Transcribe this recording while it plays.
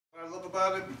love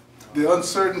about it? The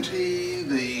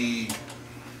uncertainty,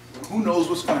 who knows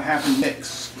what's going to happen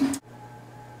next.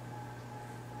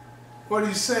 What are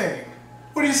you saying?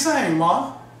 What are you saying,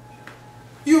 Ma?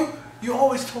 You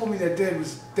always told me that Dad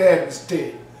was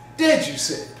dead. Dead, you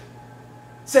said.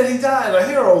 Said he died, a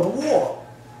hero of the war.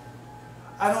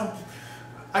 I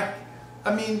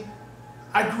mean,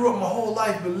 I grew up my whole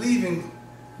life believing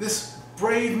this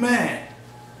brave man.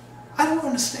 I don't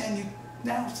understand you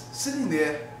now sitting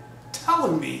there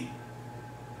telling me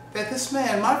that this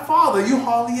man, my father, you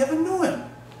hardly ever knew him.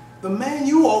 The man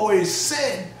you always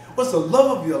said was the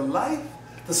love of your life,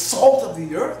 the salt of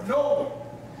the earth.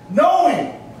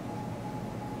 Knowing.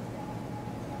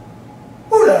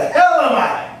 Who the hell am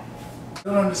I? I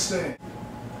don't understand.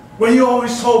 When you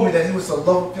always told me that he was the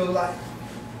love of your life,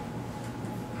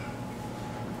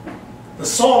 the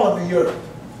salt of the earth.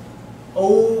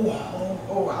 Oh,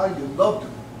 how you loved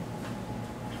him.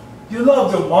 You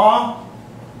loved him, Mom.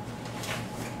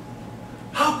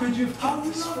 How could you? How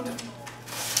you loved him?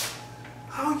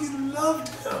 How you loved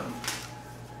him?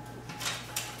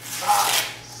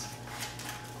 Lies.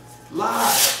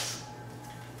 Lies.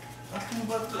 Nothing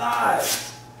but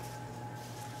lies.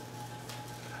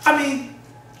 I mean,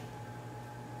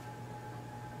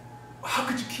 how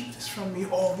could you keep this from me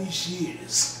all these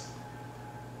years?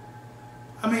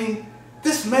 I mean,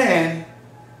 this man,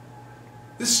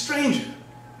 this stranger,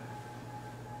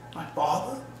 my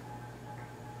father,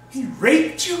 he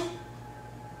raped you?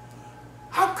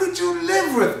 How could you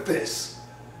live with this?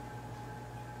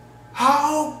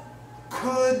 How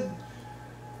could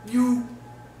you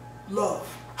love?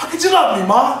 How could you love me,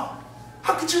 Ma?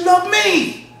 How could you love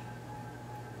me?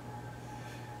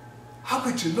 How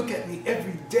could you look at me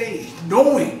every day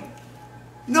knowing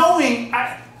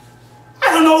I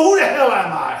don't know who the hell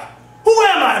am I? Who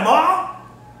am I, Ma?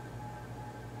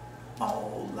 My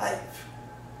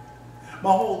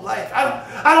whole life.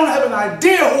 I don't have an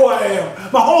idea who I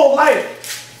am. My whole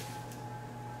life.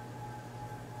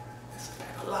 It's a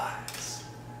pack of lies.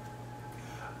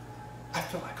 I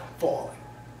feel like I'm falling.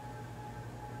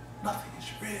 Nothing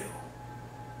is real.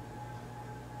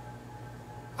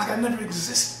 Like I never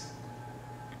existed.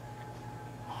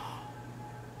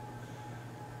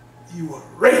 You were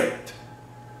raped.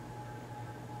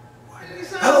 What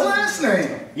is his last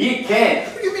name? He can't.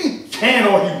 What do you mean can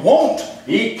or he won't?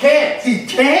 He can't. He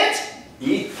can't?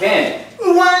 He can't.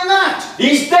 Why not?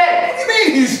 He's dead. What do you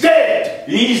mean he's dead?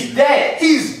 He's dead.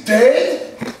 He's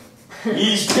dead?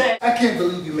 He's dead. I can't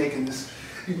believe you're making this.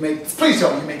 Please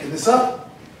tell me you're making this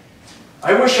up.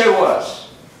 I wish I was.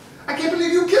 I can't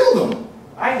believe you killed him.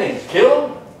 I didn't kill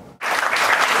him.